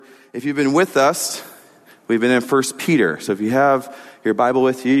If you've been with us, we've been in 1 Peter. So if you have your Bible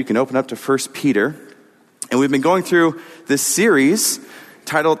with you, you can open up to 1 Peter. And we've been going through this series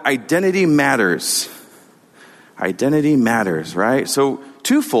titled Identity Matters. Identity matters, right? So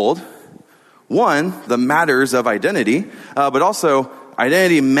twofold. One, the matters of identity, but also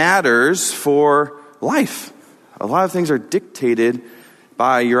identity matters for life. A lot of things are dictated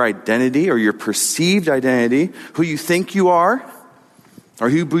by your identity or your perceived identity, who you think you are, or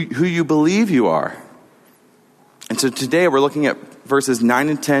who you believe you are. And so today we're looking at verses 9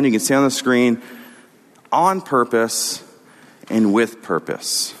 and 10. You can see on the screen, on purpose and with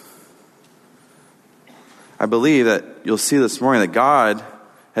purpose. I believe that you'll see this morning that God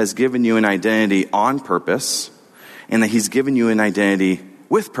has given you an identity on purpose and that He's given you an identity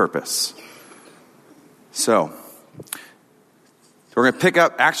with purpose. So, we're going to pick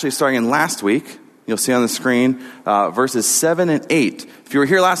up actually starting in last week. You'll see on the screen verses 7 and 8. If you were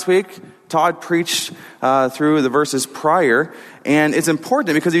here last week, Todd preached through the verses prior. And it's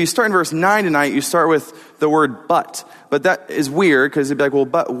important because if you start in verse 9 tonight, you start with the word but. But that is weird because it'd be like, well,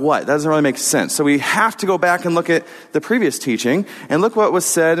 but what? That doesn't really make sense. So we have to go back and look at the previous teaching and look what was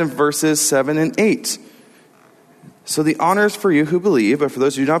said in verses 7 and 8. So the honor is for you who believe, but for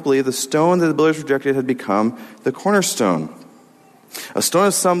those who do not believe, the stone that the builders rejected had become the cornerstone. A stone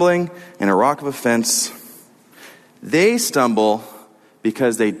of stumbling and a rock of offense. They stumble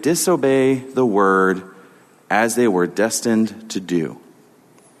because they disobey the word as they were destined to do.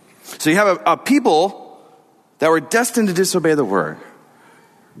 So you have a people that were destined to disobey the word.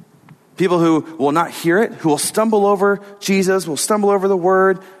 People who will not hear it, who will stumble over Jesus, will stumble over the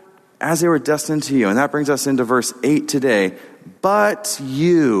word as they were destined to you. And that brings us into verse 8 today. But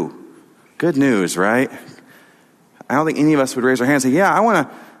you. Good news, right? I don't think any of us would raise our hands and say, yeah, I want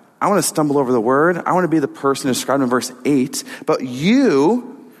to stumble over the word. I want to be the person described in verse 8. But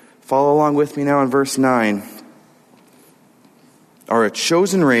you, follow along with me now in verse 9, are a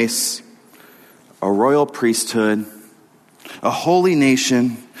chosen race, a royal priesthood, a holy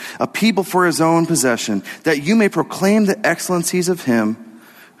nation, a people for His own possession, that you may proclaim the excellencies of Him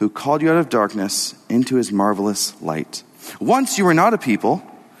who called you out of darkness into His marvelous light. Once you were not a people,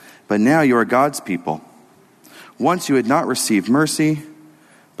 but now you are God's people. Once you had not received mercy,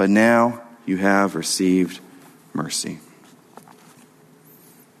 but now you have received mercy.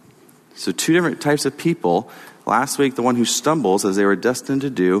 So two different types of people. Last week, the one who stumbles as they were destined to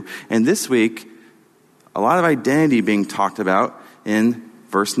do. And this week, a lot of identity being talked about in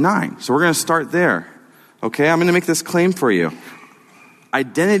verse 9. So we're going to start there. Okay, I'm going to make this claim for you.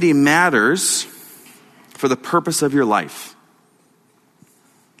 Identity matters for the purpose of your life.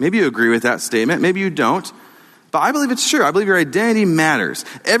 Maybe you agree with that statement. Maybe you don't. But I believe it's true. I believe your identity matters.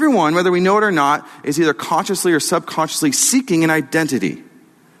 Everyone, whether we know it or not, is either consciously or subconsciously seeking an identity.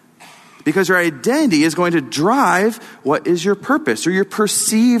 Because your identity is going to drive what is your purpose or your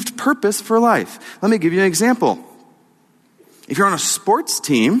perceived purpose for life. Let me give you an example. If you're on a sports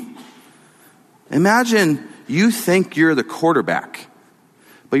team, imagine you think you're the quarterback,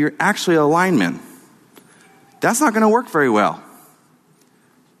 but you're actually a lineman. That's not going to work very well.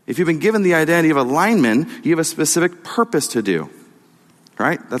 If you've been given the identity of a lineman, you have a specific purpose to do.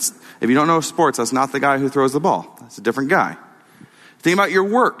 Right? If you don't know sports, that's not the guy who throws the ball. That's a different guy. Think about your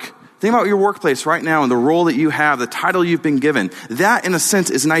work. Think about your workplace right now and the role that you have, the title you've been given. That, in a sense,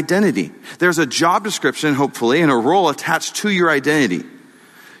 is an identity. There's a job description, hopefully, and a role attached to your identity.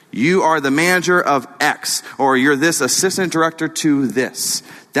 You are the manager of X, or you're this assistant director to this.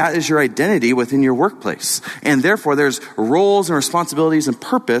 That is your identity within your workplace. And therefore, there's roles and responsibilities and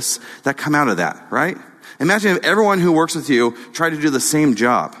purpose that come out of that, right? Imagine if everyone who works with you tried to do the same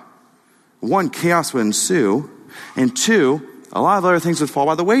job. One, chaos would ensue. And two, a lot of other things would fall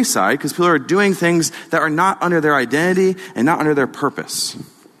by the wayside because people are doing things that are not under their identity and not under their purpose.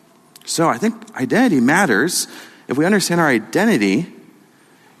 So I think identity matters. If we understand our identity,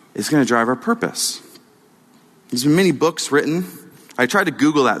 it's going to drive our purpose. There's been many books written. I tried to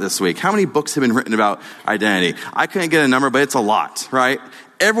Google that this week. How many books have been written about identity? I couldn't get a number, but it's a lot, right?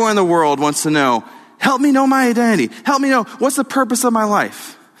 Everyone in the world wants to know, help me know my identity. Help me know what's the purpose of my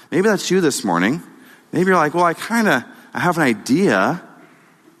life. Maybe that's you this morning. Maybe you're like, well, I have an idea,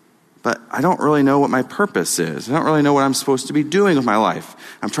 but I don't really know what my purpose is. I don't really know what I'm supposed to be doing with my life.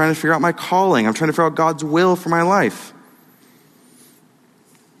 I'm trying to figure out my calling. I'm trying to figure out God's will for my life.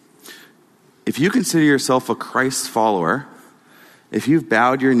 If you consider yourself a Christ follower, if you've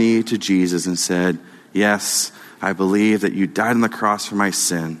bowed your knee to Jesus and said, yes, I believe that you died on the cross for my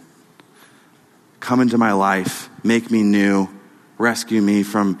sin. Come into my life, make me new, rescue me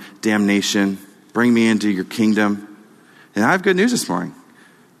from damnation, bring me into your kingdom. And I have good news this morning.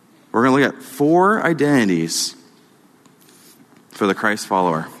 We're going to look at 4 identities for the Christ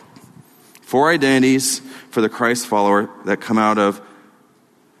follower. 4 identities for the Christ follower that come out of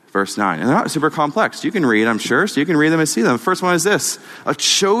verse 9. And they're not super complex. You can read, I'm sure, so you can read them and see them. The first one is this: a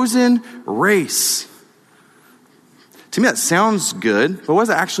chosen race. To me, that sounds good, but what does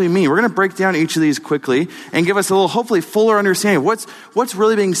it actually mean? We're going to break down each of these quickly and give us a little, hopefully, fuller understanding of what's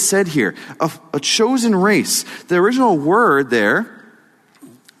really being said here. A chosen race. The original word there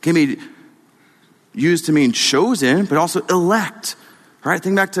can be used to mean chosen, but also elect. All right,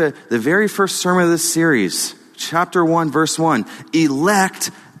 think back to the very first sermon of this series, chapter 1, verse 1.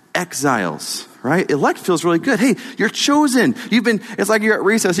 Elect exiles. Right? Elect feels really good. Hey, you're chosen. It's like you're at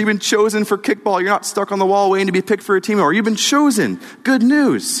recess. You've been chosen for kickball. You're not stuck on the wall waiting to be picked for a team. Or you've been chosen. Good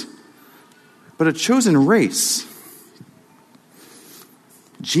news. But a chosen race.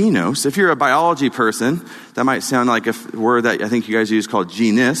 Genus, if you're a biology person, that might sound like a word that I think you guys use called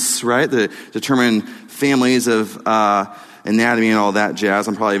genus, right? That determine families of anatomy and all that jazz.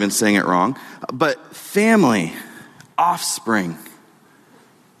 I'm probably even saying it wrong. But family, offspring,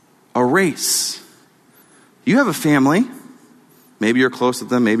 a race. You have a family. Maybe you're close with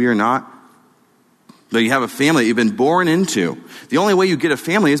them, maybe you're not. But you have a family that you've been born into. The only way you get a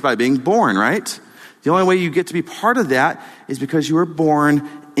family is by being born, right? The only way you get to be part of that is because you were born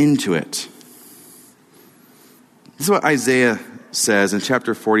into it. This is what Isaiah says in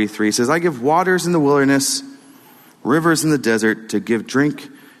chapter 43. He says, I give waters in the wilderness, rivers in the desert to give drink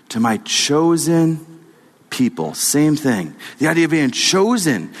to my chosen people. Same thing. The idea of being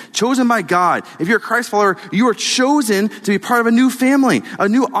chosen by God. If you're a Christ follower, you are chosen to be part of a new family, a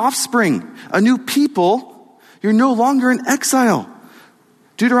new offspring, a new people. You're no longer in exile.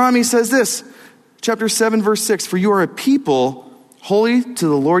 Deuteronomy says this, chapter 7, verse 6, for you are a people holy to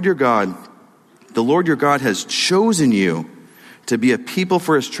the Lord your God. The Lord your God has chosen you to be a people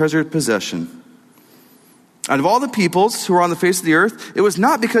for his treasured possession. Out of all the peoples who are on the face of the earth, it was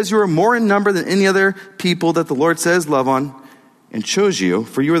not because you were more in number than any other people that the Lord says love on and chose you,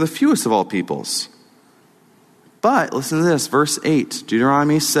 for you are the fewest of all peoples. But, listen to this, verse 8,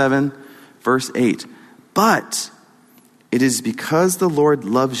 Deuteronomy 7, verse 8. But it is because the Lord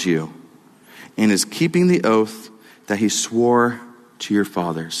loves you and is keeping the oath that he swore to your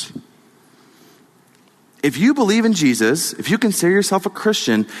fathers. If you believe in Jesus, if you consider yourself a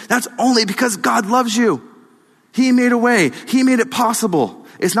Christian, that's only because God loves you. He made a way. He made it possible.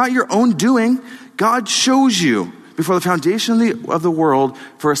 It's not your own doing. God chose you before the foundation of the world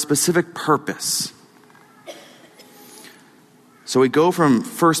for a specific purpose. So we go from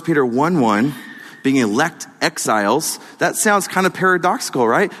 1 Peter 1:1, being elect exiles. That sounds kind of paradoxical,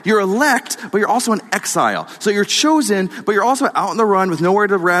 right? You're elect, but you're also an exile. So you're chosen, but you're also out on the run with nowhere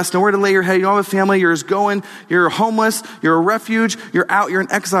to rest, nowhere to lay your head. You don't have a family. You're just going. You're homeless. You're a refuge. You're out. You're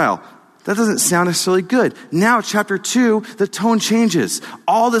an exile. That doesn't sound necessarily good. Now, chapter 2, the tone changes.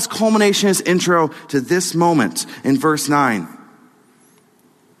 All this culmination is intro to this moment in verse 9.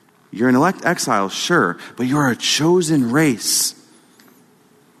 You're an elect exile, sure, but you are a chosen race.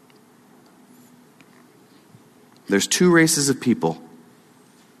 There's 2 races of people.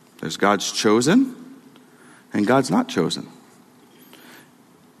 There's God's chosen and God's not chosen.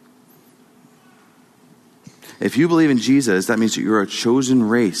 If you believe in Jesus, that means that you're a chosen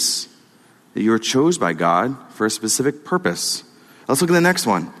race. That you are chosen by God for a specific purpose. Let's look at the next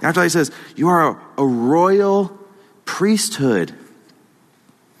one. After that, he says, you are a royal priesthood.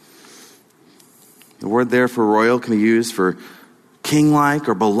 The word there for royal can be used for king-like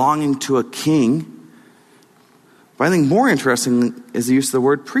or belonging to a king. But I think more interesting is the use of the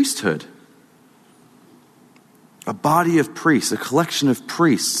word priesthood. A body of priests, a collection of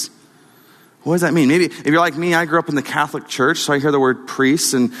priests. What does that mean? Maybe if you're like me, I grew up in the Catholic Church, so I hear the word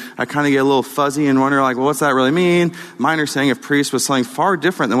priest, and I kind of get a little fuzzy and wonder, like, well, what's that really mean? My understanding of priest was something far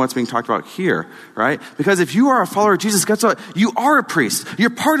different than what's being talked about here, right? Because if you are a follower of Jesus, guess what? You are a priest. You're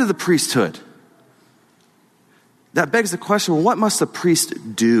part of the priesthood. That begs the question, well, what must a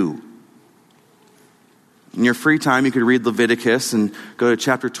priest do? In your free time, you could read Leviticus and go to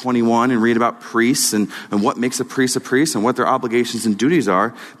chapter 21 and read about priests and what makes a priest and what their obligations and duties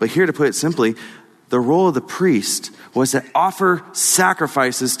are. But here, to put it simply, the role of the priest was to offer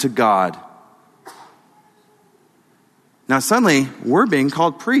sacrifices to God. Now, suddenly, we're being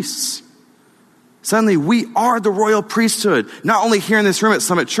called priests. Suddenly, we are the royal priesthood, not only here in this room at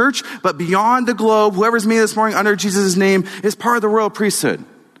Summit Church, but beyond the globe. Whoever's meeting this morning under Jesus' name is part of the royal priesthood.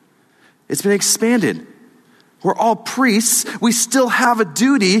 It's been expanded. We're all priests. We still have a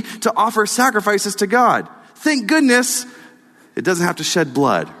duty to offer sacrifices to God. Thank goodness it doesn't have to shed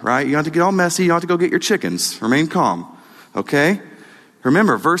blood, right? You don't have to get all messy. You don't have to go get your chickens. Remain calm, okay?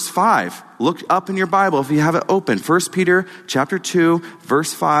 Remember, verse 5. Look up in your Bible if you have it open. 1 Peter chapter 2,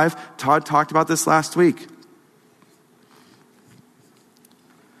 verse 5. Todd talked about this last week.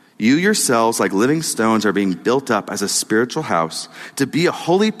 You yourselves, like living stones, are being built up as a spiritual house to be a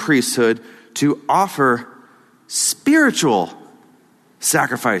holy priesthood, to offer spiritual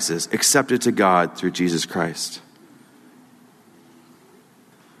sacrifices accepted to God through Jesus Christ.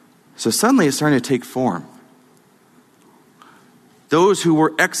 So suddenly it's starting to take form. Those who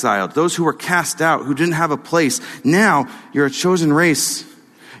were exiled, those who were cast out, who didn't have a place, now you're a chosen race.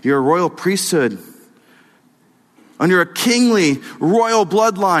 You're a royal priesthood. Under a kingly royal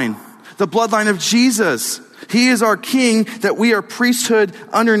bloodline, the bloodline of Jesus. He is our king that we are priesthood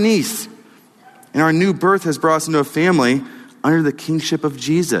underneath. And our new birth has brought us into a family under the kingship of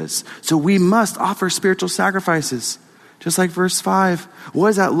Jesus. So we must offer spiritual sacrifices. Just like verse 5. What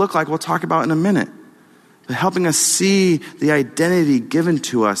does that look like? We'll talk about in a minute. But helping us see the identity given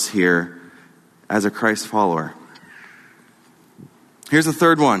to us here as a Christ follower. Here's the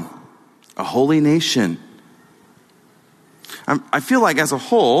third one. A holy nation. I feel like as a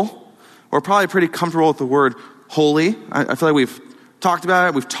whole, we're probably pretty comfortable with the word holy. I feel like we've talked about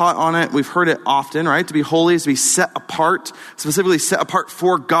it, we've taught on it, we've heard it often, right? To be holy is to be set apart, specifically set apart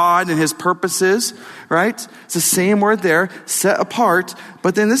for God and his purposes, right? It's the same word there, set apart.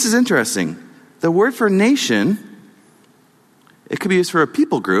 But then this is interesting. The word for nation, it could be used for a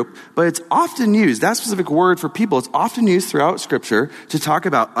people group, but it's often used, that specific word for people, it's often used throughout Scripture to talk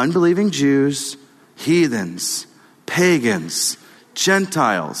about unbelieving Jews, heathens, pagans,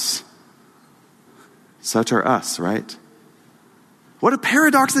 Gentiles. Such are us, right? What a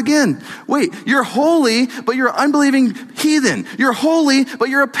paradox again. Wait, you're holy, but you're an unbelieving heathen. You're holy, but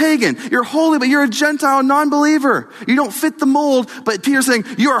you're a pagan. You're holy, but you're a Gentile non-believer. You don't fit the mold, but Peter's saying,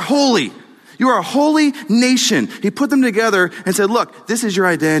 you are holy. You are a holy nation. He put them together and said, look, this is your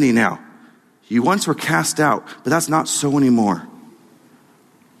identity now. You once were cast out, but that's not so anymore.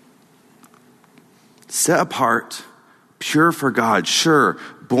 Set apart, pure for God, sure,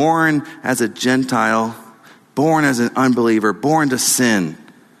 born as a Gentile, born as an unbeliever, born to sin.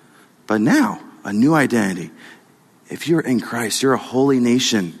 But now, a new identity. If you're in Christ, you're a holy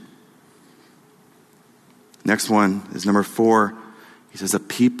nation. Next one is number 4. He says, a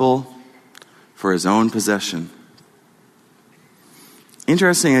people for his own possession.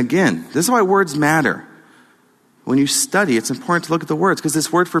 Interesting, again, this is why words matter. When you study, it's important to look at the words, because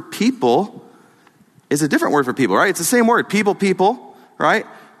this word for people is a different word for people, right? It's the same word, people, right?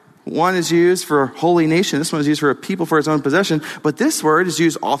 One is used for holy nation. This one is used for a people for his own possession. But this word is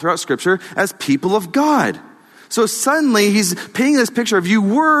used all throughout Scripture as people of God. So suddenly he's painting this picture of you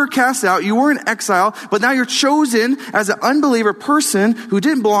were cast out, you were in exile, but now you're chosen as an unbeliever person who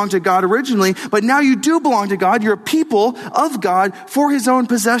didn't belong to God originally, but now you do belong to God. You're a people of God for his own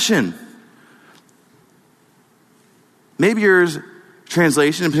possession. Maybe your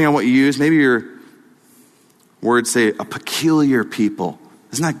translation, depending on what you use, maybe your words say a peculiar people.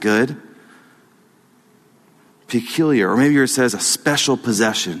 Isn't that good? Peculiar. Or maybe yours says a special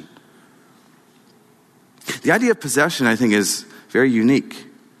possession. The idea of possession, I think, is very unique.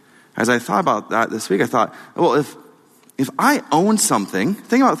 As I thought about that this week, I thought, well, if I own something,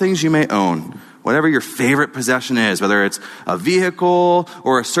 think about things you may own. Whatever your favorite possession is, whether it's a vehicle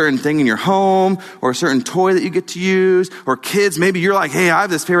or a certain thing in your home or a certain toy that you get to use, or kids, maybe you're like, hey, I have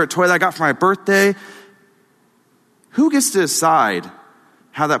this favorite toy that I got for my birthday. Who gets to decide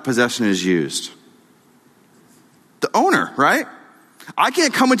how that possession is used? The owner, right? I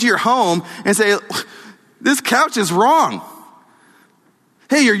can't come into your home and say, this couch is wrong.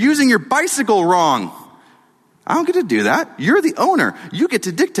 Hey, you're using your bicycle wrong. I don't get to do that. You're the owner. You get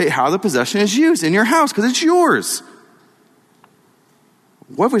to dictate how the possession is used in your house because it's yours.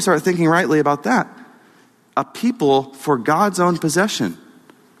 What if we start thinking rightly about that? A people for God's own possession.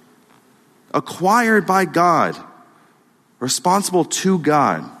 Acquired by God. Responsible to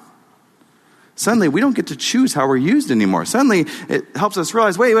God. Suddenly, we don't get to choose how we're used anymore. Suddenly, it helps us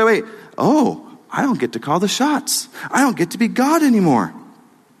realize, wait. Oh, I don't get to call the shots. I don't get to be God anymore.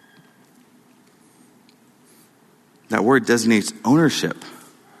 That word designates ownership.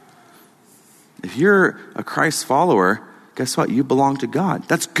 If you're a Christ follower, guess what? You belong to God.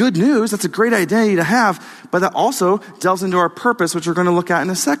 That's good news. That's a great identity to have. But that also delves into our purpose, which we're going to look at in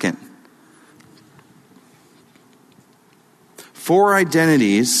a second. 4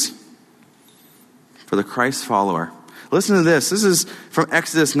 identities for the Christ follower. Listen to this. This is from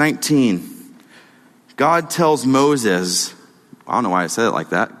Exodus 19. God tells Moses, I don't know why I said it like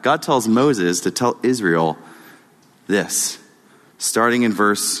that. God tells Moses to tell Israel this, starting in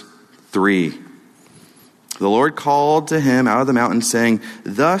verse 3. The Lord called to him out of the mountain, saying,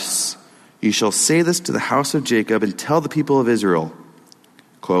 "Thus you shall say this to the house of Jacob and tell the people of Israel."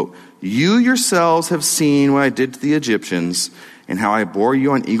 Quote, "You yourselves have seen what I did to the Egyptians and how I bore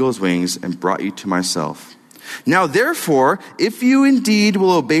you on eagle's wings and brought you to myself. Now therefore, if you indeed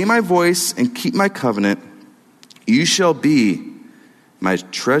will obey my voice and keep my covenant, you shall be my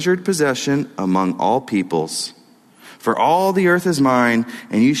treasured possession among all peoples. For all the earth is mine,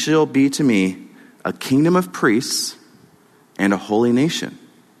 and you shall be to me a kingdom of priests and a holy nation."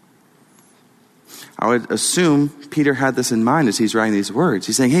 I would assume Peter had this in mind as he's writing these words.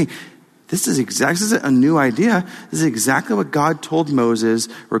 He's saying, hey, this isn't a new idea. This is exactly what God told Moses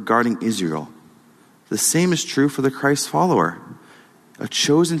regarding Israel. The same is true for the Christ follower. A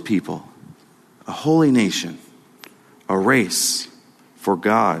chosen people, a holy nation, a race for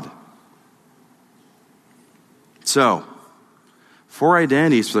God. So, 4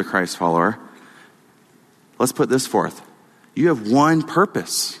 identities for the Christ follower. Let's put this forth. You have one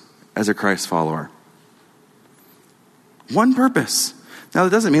purpose as a Christ follower. One purpose. Now,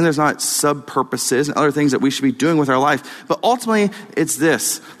 that doesn't mean there's not sub-purposes and other things that we should be doing with our life. But ultimately, it's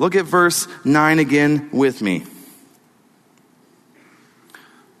this. Look at verse 9 again with me.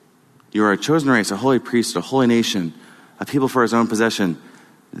 You are a chosen race, a holy priest, a holy nation, a people for his own possession,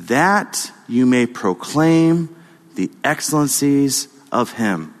 that you may proclaim the excellencies of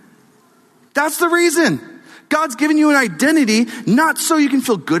him. That's the reason. God's given you an identity, not so you can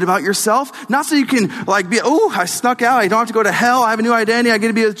feel good about yourself, not so you can I snuck out, I don't have to go to hell, I have a new identity, I get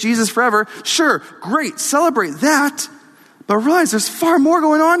to be with Jesus forever. Sure, great, celebrate that. But realize there's far more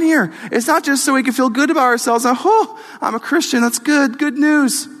going on here. It's not just so we can feel good about ourselves. I'm a Christian, that's good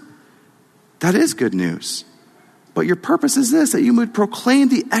news. That is good news. But your purpose is this, that you would proclaim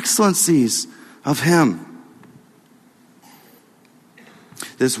the excellencies of him.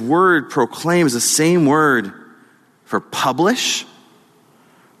 This word proclaim is the same word for publish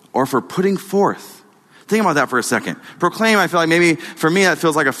or for putting forth. Think about that for a second. Proclaim, I feel like maybe for me that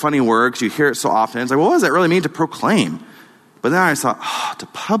feels like a funny word because you hear it so often. It's like, well, what does that really mean to proclaim? But then I thought, to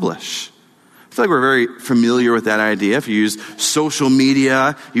publish. I feel like we're very familiar with that idea. If you use social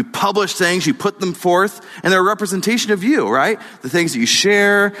media, you publish things, you put them forth, and they're a representation of you, right? The things that you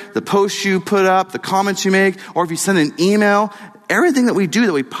share, the posts you put up, the comments you make, or if you send an email, everything that we do,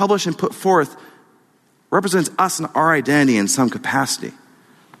 that we publish and put forth, represents us and our identity in some capacity.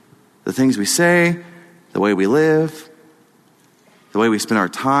 The things we say, the way we live, the way we spend our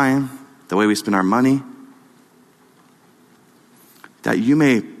time, the way we spend our money. That you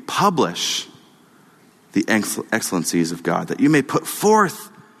may publish the excellencies of God. That you may put forth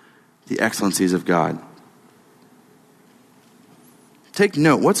the excellencies of God. Take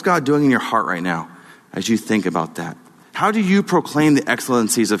note, what's God doing in your heart right now as you think about that? How do you proclaim the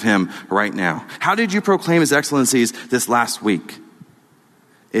excellencies of him right now? How did you proclaim his excellencies this last week?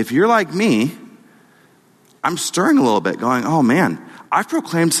 If you're like me, I'm stirring a little bit going, oh man, I've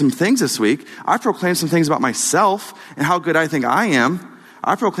proclaimed some things this week. I've proclaimed some things about myself and how good I think I am.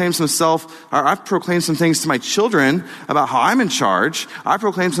 I've proclaimed some things to my children about how I'm in charge. I've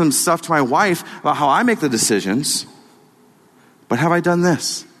proclaimed some stuff to my wife about how I make the decisions. But have I done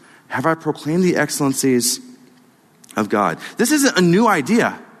this? Have I proclaimed the excellencies of God? This isn't a new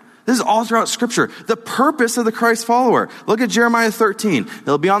idea. This is all throughout Scripture. The purpose of the Christ follower. Look at Jeremiah 13.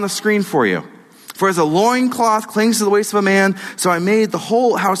 It'll be on the screen for you. For as a loincloth clings to the waist of a man, so I made the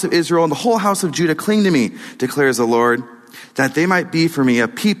whole house of Israel and the whole house of Judah cling to me, declares the Lord, that they might be for me a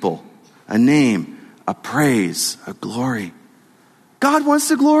people, a name, a praise, a glory. God wants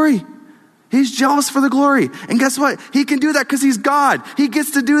the glory. He's jealous for the glory. And guess what? He can do that because he's God. He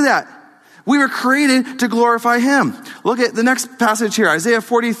gets to do that. We were created to glorify him. Look at the next passage here, Isaiah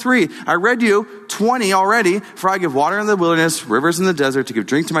 43. I read you 20 already. For I give water in the wilderness, rivers in the desert, to give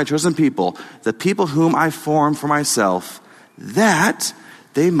drink to my chosen people, the people whom I formed for myself, that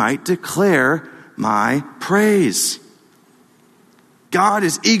they might declare my praise. God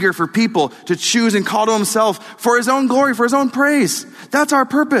is eager for people to choose and call to himself for his own glory, for his own praise. That's our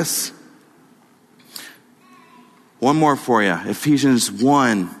purpose. One more for you. Ephesians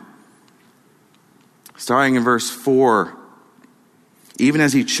 1. Starting in verse 4, even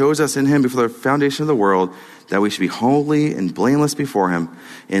as he chose us in him before the foundation of the world, that we should be holy and blameless before him.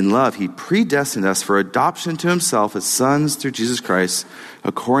 In love, he predestined us for adoption to himself as sons through Jesus Christ,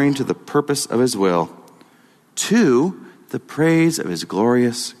 according to the purpose of his will, to the praise of his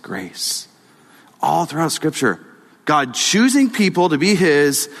glorious grace. All throughout Scripture, God choosing people to be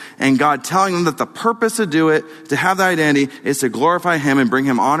his, and God telling them that the purpose to do it, to have that identity, is to glorify him and bring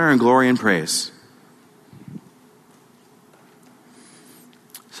him honor and glory and praise.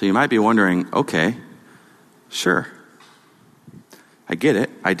 So you might be wondering, okay, Sure. I get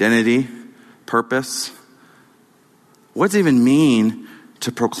it. Identity, purpose. What does it even mean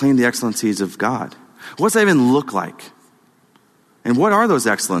to proclaim the excellencies of God? What does that even look like? And what are those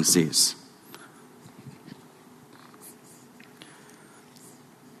excellencies?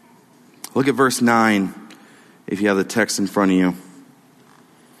 Look at verse 9 if you have the text in front of you.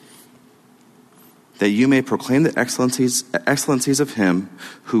 That you may proclaim the excellencies of him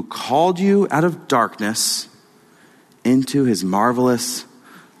who called you out of darkness into his marvelous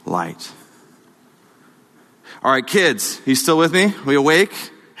light. All right, kids, you still with me? We awake?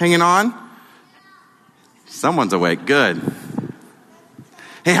 Hanging on? Someone's awake. Good.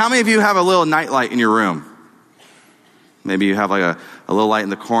 Hey, how many of you have a little night light in your room? Maybe you have like a little light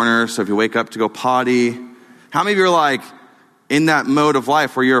in the corner, so if you wake up to go potty. How many of you are like in that mode of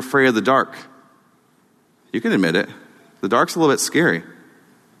life where you're afraid of the dark? You can admit it. The dark's a little bit scary.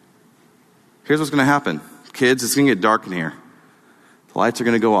 Here's what's going to happen. Kids, it's going to get dark in here. The lights are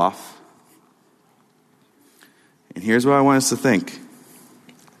going to go off. And here's what I want us to think.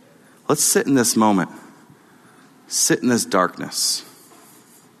 Let's sit in this moment. Sit in this darkness.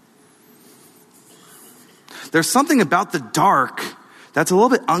 There's something about the dark that's a little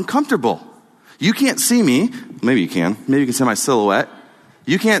bit uncomfortable. You can't see me. Maybe you can. Maybe you can see my silhouette.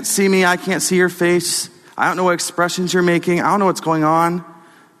 You can't see me. I can't see your face. I don't know what expressions you're making. I don't know what's going on.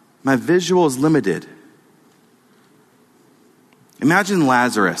 My visual is limited. Imagine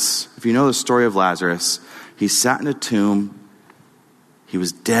Lazarus. If you know the story of Lazarus, he sat in a tomb. He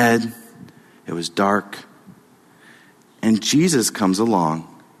was dead. It was dark. And Jesus comes along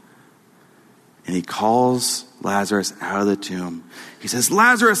and he calls Lazarus out of the tomb. He says,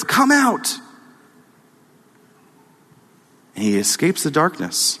 Lazarus, come out. And he escapes the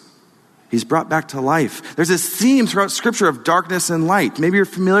darkness. He's brought back to life. There's this theme throughout Scripture of darkness and light. Maybe you're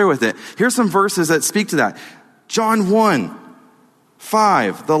familiar with it. Here's some verses that speak to that. John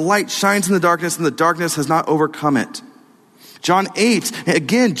 1:5, the light shines in the darkness and the darkness has not overcome it. John 8,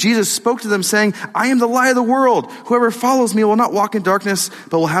 again, Jesus spoke to them saying, I am the light of the world. Whoever follows me will not walk in darkness,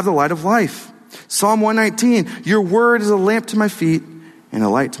 but will have the light of life. Psalm 119, your word is a lamp to my feet and a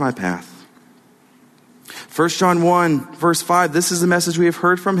light to my path. 1 John 1, verse 5, this is the message we have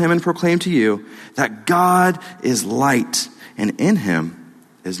heard from him and proclaimed to you, that God is light, and in him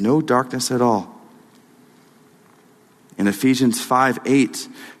is no darkness at all. In Ephesians 5:8,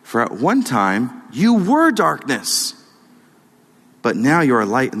 for at one time you were darkness, but now you are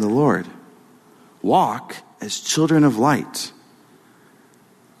light in the Lord. Walk as children of light.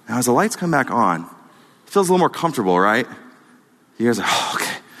 Now as the lights come back on, it feels a little more comfortable, right? You guys are, oh,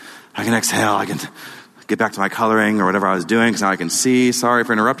 okay, I can exhale, I can get back to my coloring or whatever I was doing because now I can see. Sorry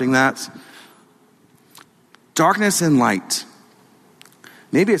for interrupting that. Darkness and light.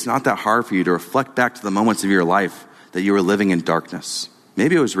 Maybe it's not that hard for you to reflect back to the moments of your life that you were living in darkness.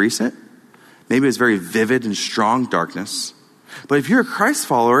 Maybe it was recent. Maybe it was very vivid and strong darkness. But if you're a Christ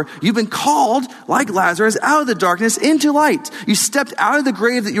follower, you've been called, like Lazarus, out of the darkness into light. You stepped out of the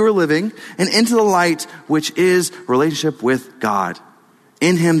grave that you were living and into the light, which is relationship with God.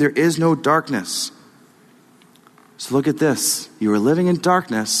 In him there is no darkness. So look at this. You were living in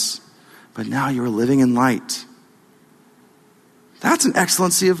darkness, but now you are living in light. That's an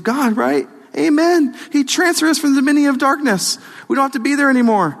excellency of God, right? Amen. He transfers us from the dominion of darkness. We don't have to be there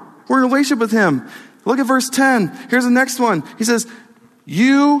anymore. We're in a relationship with him. Look at verse 10. Here's the next one. He says,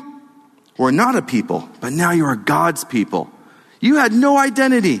 you were not a people, but now you are God's people. You had no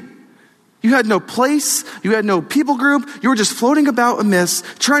identity. You had no place. You had no people group. You were just floating about amiss,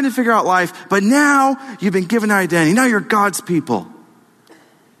 trying to figure out life. But now you've been given identity. Now you're God's people.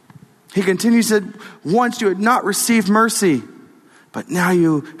 He continues, said, once you had not received mercy, but now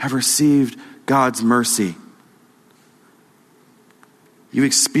you have received God's mercy. You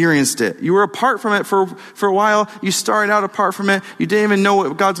experienced it. You were apart from it for a while. You started out apart from it. You didn't even know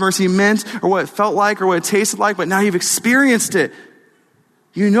what God's mercy meant or what it felt like or what it tasted like, but now you've experienced it.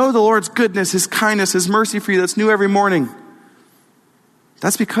 You know the Lord's goodness, his kindness, his mercy for you that's new every morning.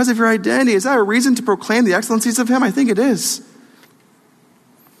 That's because of your identity. Is that a reason to proclaim the excellencies of him? I think it is.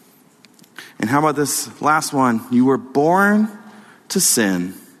 And how about this last one? You were born to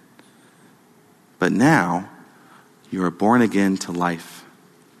sin, but now you are born again to life.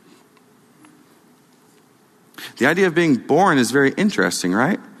 The idea of being born is very interesting,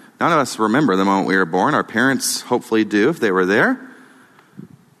 right? None of us remember the moment we were born. Our parents hopefully do if they were there.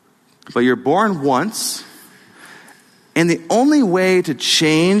 But you're born once, and the only way to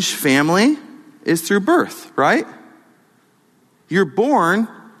change family is through birth, right? You're born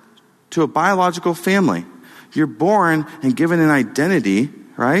to a biological family. You're born and given an identity,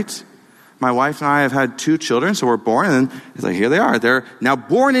 right? My wife and I have had 2 children, so we're born, and it's like, here they are. They're now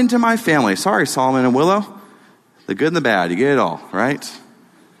born into my family. Sorry, Solomon and Willow. The good and the bad, you get it all, right?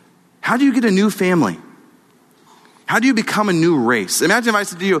 How do you get a new family? How do you become a new race? Imagine if I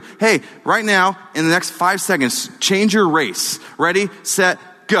said to you, hey, right now, in the next 5 seconds, change your race. Ready, set,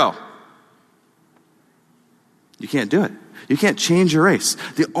 go. You can't do it. You can't change your race.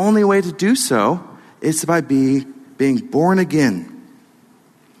 The only way to do so is by being born again.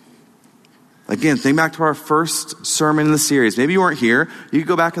 Again, think back to our first sermon in the series. Maybe you weren't here. You can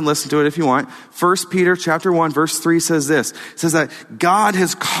go back and listen to it if you want. 1 Peter chapter 1, verse 3 says this. It says that God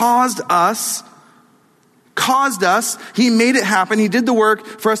has caused us, he made it happen. He did the work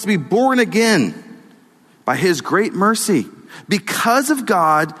for us to be born again by his great mercy. Because of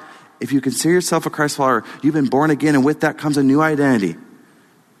God, if you consider yourself a Christ follower, you've been born again, and with that comes a new identity.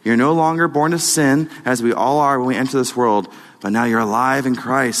 You're no longer born to sin, as we all are when we enter this world, but now you're alive in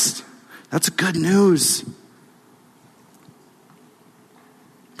Christ. That's good news.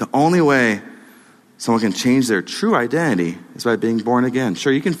 The only way someone can change their true identity is by being born again.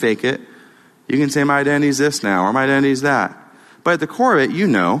 Sure, you can fake it. You can say my identity is this now, or my identity is that. But at the core of it, you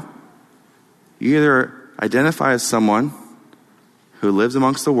know. You either identify as someone who lives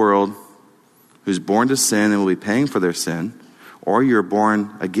amongst the world, who's born to sin and will be paying for their sin, or you're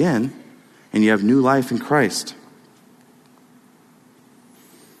born again and you have new life in Christ.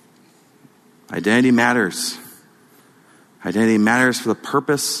 Identity matters. Identity matters for the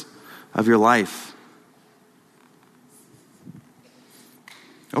purpose of your life.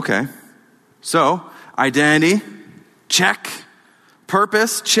 Okay. So, identity, check.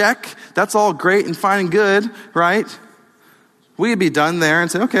 Purpose, check. That's all great and fine and good, right? We'd be done there and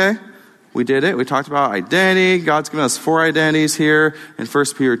say, okay, we did it. We talked about identity. God's given us 4 identities here in 1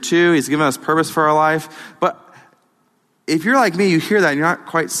 Peter 2. He's given us purpose for our life. But if you're like me, you hear that and you're not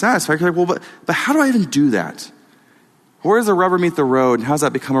quite satisfied. You're like, well, but how do I even do that? Where does the rubber meet the road, and how does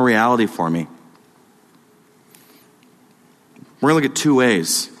that become a reality for me? We're going to look at 2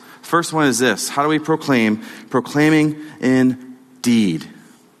 ways. First one is this. How do we proclaim? Proclaiming in deed.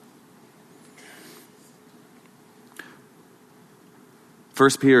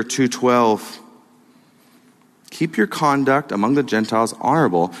 First Peter 2:12. Keep your conduct among the Gentiles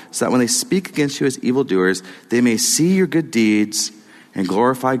honorable, so that when they speak against you as evildoers, they may see your good deeds and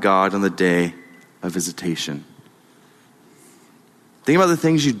glorify God on the day of visitation. Think about the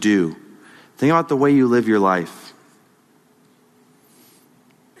things you do. Think about the way you live your life.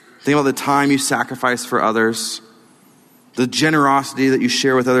 Think about the time you sacrifice for others, the generosity that you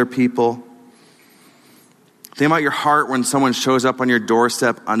share with other people. Think about your heart when someone shows up on your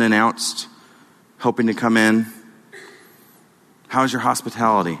doorstep unannounced, hoping to come in. How's your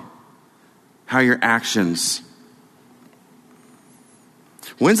hospitality? How are your actions?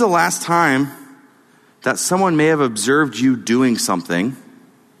 When's the last time that someone may have observed you doing something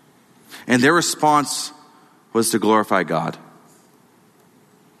and their response was to glorify God?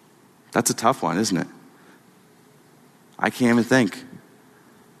 That's a tough one, isn't it? I can't even think.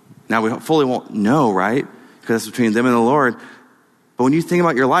 Now, we fully won't know, right? Because it's between them and the Lord. But when you think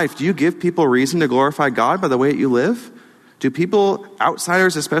about your life, do you give people reason to glorify God by the way that you live? Do people,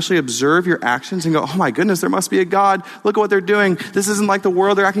 outsiders especially, observe your actions and go, oh my goodness, there must be a God. Look at what they're doing. This isn't like the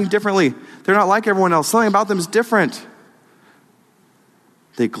world. They're acting differently. They're not like everyone else. Something about them is different.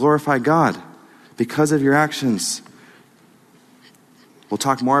 They glorify God because of your actions. We'll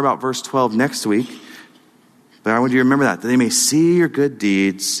talk more about verse 12 next week. But I want you to remember that they may see your good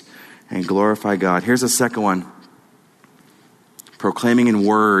deeds and glorify God. Here's the second one. Proclaiming in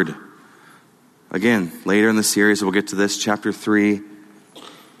word. Again, later in the series, we'll get to this, chapter 3.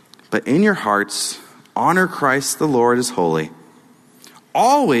 But in your hearts, honor Christ the Lord as holy,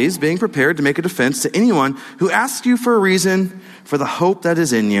 always being prepared to make a defense to anyone who asks you for a reason for the hope that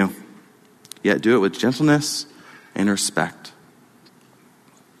is in you. Yet do it with gentleness and respect.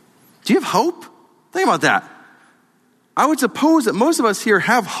 Do you have hope? Think about that. I would suppose that most of us here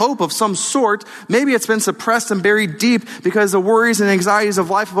have hope of some sort. Maybe it's been suppressed and buried deep because the worries and anxieties of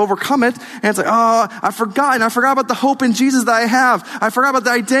life have overcome it. And it's like, oh, I forgot about the hope in Jesus that I have. I forgot about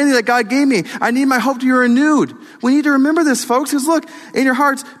the identity that God gave me. I need my hope to be renewed. We need to remember this, folks, because look, in your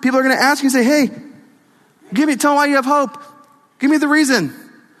hearts, people are going to ask you and say, hey, tell me why you have hope. Give me the reason.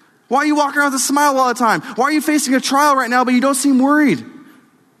 Why are you walking around with a smile all the time? Why are you facing a trial right now, but you don't seem worried?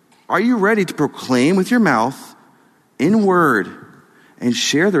 Are you ready to proclaim with your mouth in word and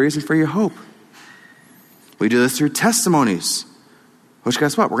share the reason for your hope? We do this through testimonies, which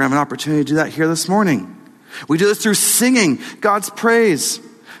guess what? We're going to have an opportunity to do that here this morning. We do this through singing God's praise.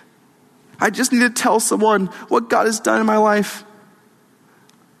 I just need to tell someone what God has done in my life.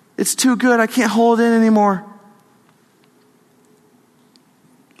 It's too good. I can't hold it in anymore.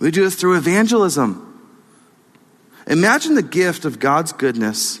 We do this through evangelism. Imagine the gift of God's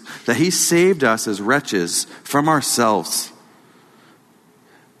goodness that he saved us as wretches from ourselves.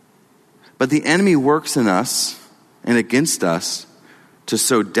 But the enemy works in us and against us to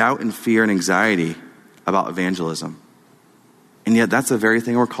sow doubt and fear and anxiety about evangelism. And yet that's the very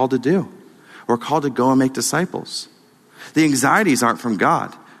thing we're called to do. We're called to go and make disciples. The anxieties aren't from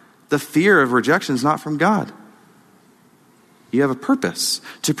God. The fear of rejection is not from God. You have a purpose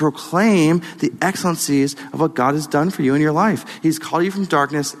to proclaim the excellencies of what God has done for you in your life. He's called you from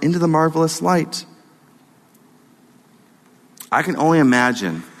darkness into the marvelous light. I can only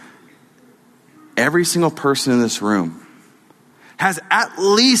imagine every single person in this room has at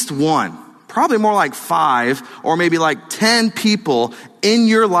least one, probably more like 5 or maybe like 10 people in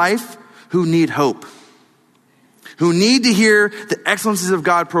your life who need hope, who need to hear the excellencies of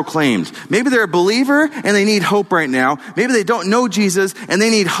God proclaimed. Maybe they're a believer and they need hope right now. Maybe they don't know Jesus and they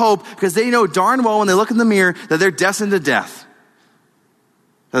need hope because they know darn well when they look in the mirror that they're destined to death,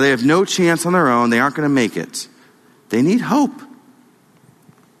 that they have no chance on their own, they aren't going to make it. They need hope.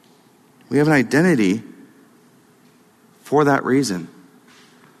 We have an identity for that reason.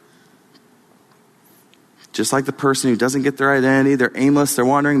 Just like the person who doesn't get their identity, they're aimless, they're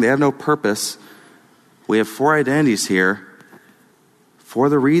wandering, they have no purpose. We have 4 identities here for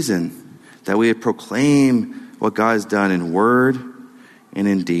the reason that we proclaim what God has done in word and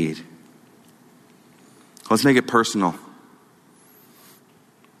in deed. Let's make it personal.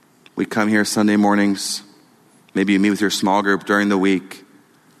 We come here Sunday mornings. Maybe you meet with your small group during the week.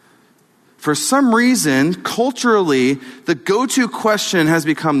 For some reason, culturally, the go-to question has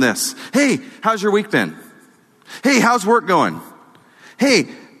become this. Hey, how's your week been? Hey, how's work going? Hey,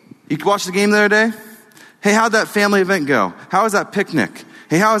 you watched the game the other day? Hey, how'd that family event go? How was that picnic?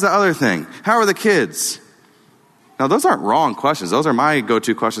 Hey, how was that other thing? How are the kids? Now, those aren't wrong questions. Those are my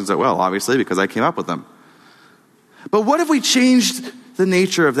go-to questions as well, obviously, because I came up with them. But what if we changed the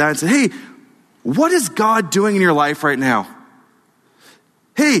nature of that and said, hey, what is God doing in your life right now?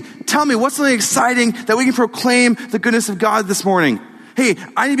 Hey, tell me, what's something exciting that we can proclaim the goodness of God this morning? Hey,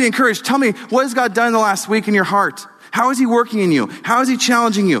 I need to be encouraged. Tell me, what has God done in the last week in your heart? How is he working in you? How is he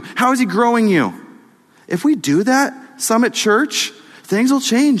challenging you? How is he growing you? If we do that, Summit Church, things will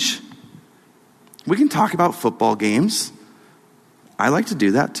change. We can talk about football games. I like to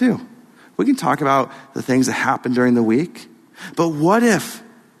do that too. We can talk about the things that happened during the week. But what if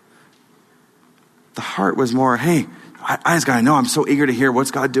the heart was more, hey, I just got to know, I'm so eager to hear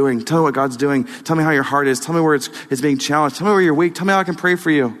what's God doing. Tell me what God's doing. Tell me how your heart is. Tell me where it's being challenged. Tell me where you're weak. Tell me how I can pray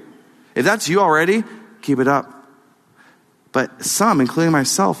for you. If that's you already, keep it up. But some, including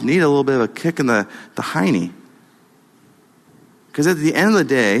myself, need a little bit of a kick in the hiney. Because at the end of the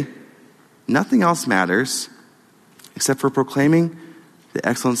day, nothing else matters except for proclaiming the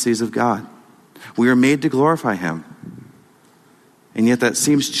excellencies of God. We are made to glorify him. And yet that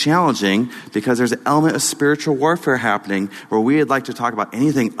seems challenging because there's an element of spiritual warfare happening where we would like to talk about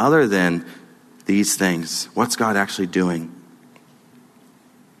anything other than these things. What's God actually doing?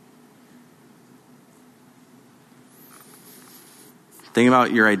 Think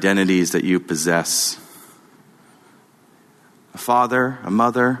about your identities that you possess. A father, a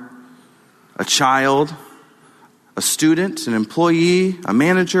mother, a child, a student, an employee, a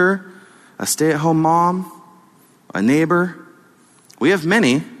manager, a stay-at-home mom, a neighbor. We have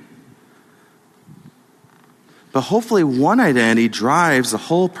many, but hopefully one identity drives the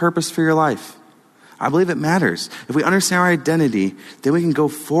whole purpose for your life. I believe it matters. If we understand our identity, then we can go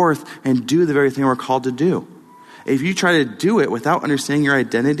forth and do the very thing we're called to do. If you try to do it without understanding your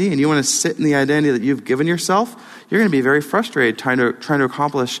identity and you want to sit in the identity that you've given yourself, you're going to be very frustrated trying to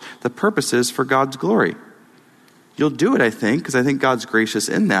accomplish the purposes for God's glory. You'll do it, I think, because I think God's gracious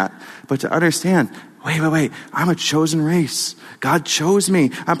in that. But to understand, wait, I'm a chosen race. God chose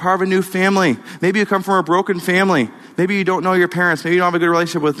me. I'm part of a new family. Maybe you come from a broken family. Maybe you don't know your parents. Maybe you don't have a good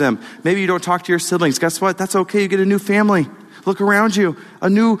relationship with them. Maybe you don't talk to your siblings. Guess what? That's okay. You get a new family. Look around you. A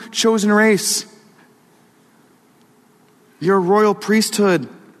new chosen race. You're a royal priesthood.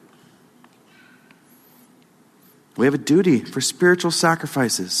 We have a duty for spiritual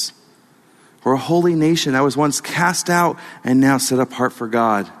sacrifices. We're a holy nation that was once cast out and now set apart for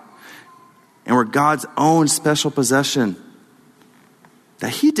God. And we're God's own special possession. That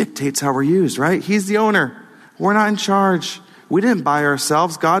he dictates how we're used, right? He's the owner. We're not in charge. We didn't buy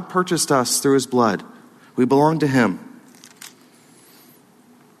ourselves. God purchased us through his blood. We belong to him.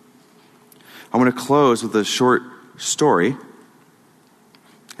 I want to close with a short story.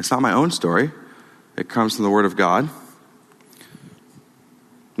 It's not my own story. It comes from the Word of God.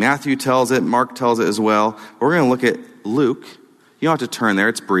 Matthew tells it, Mark tells it as well. We're going to look at Luke. You don't have to turn there,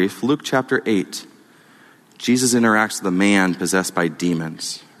 it's brief. Luke chapter 8. Jesus interacts with a man possessed by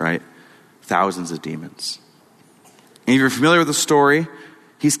demons, right? Thousands of demons. And if you're familiar with the story,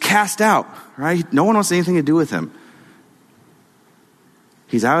 he's cast out, right? No one wants anything to do with him.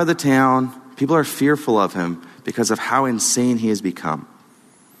 He's out of the town. People are fearful of him because of how insane he has become.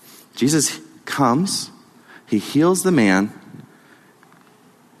 Jesus comes, he heals the man,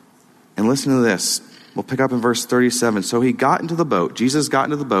 and listen to this. We'll pick up in verse 37. So he got into the boat. Jesus got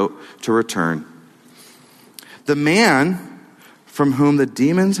into the boat to return. The man from whom the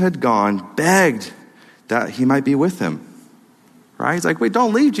demons had gone begged that he might be with him. Right? He's like, wait,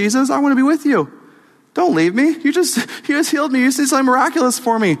 don't leave, Jesus. I want to be with you. Don't leave me. You just healed me. You did something miraculous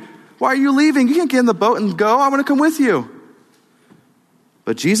for me. Why are you leaving? You can't get in the boat and go. I want to come with you.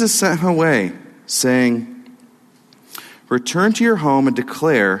 But Jesus sent him away, saying, return to your home and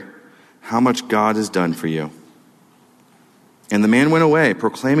declare how much God has done for you. And the man went away,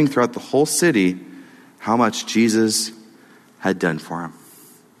 proclaiming throughout the whole city how much Jesus had done for him.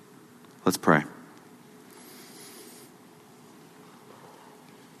 Let's pray.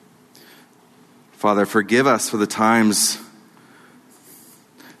 Father, forgive us for the times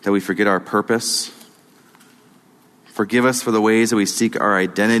that we forget our purpose. Forgive us for the ways that we seek our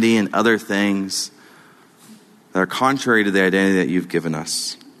identity in other things that are contrary to the identity that you've given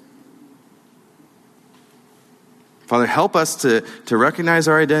us. Father, help us to recognize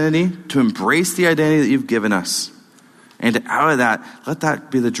our identity, to embrace the identity that you've given us. And out of that, let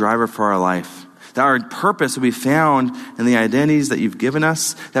that be the driver for our life. That our purpose would be found in the identities that you've given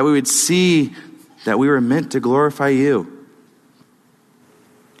us, that we would see that we were meant to glorify you.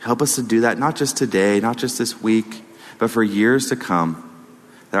 Help us to do that, not just today, not just this week, but for years to come.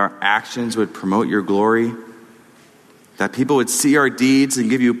 That our actions would promote your glory. That people would see our deeds and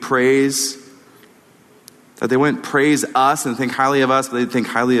give you praise. That they wouldn't praise us and think highly of us, but they'd think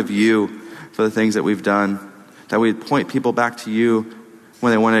highly of you for the things that we've done. That we'd point people back to you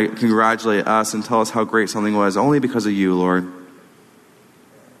when they want to congratulate us and tell us how great something was, only because of you, Lord.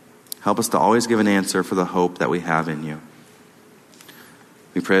 Help us to always give an answer for the hope that we have in you.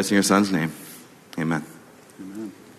 We pray this in your Son's name. Amen.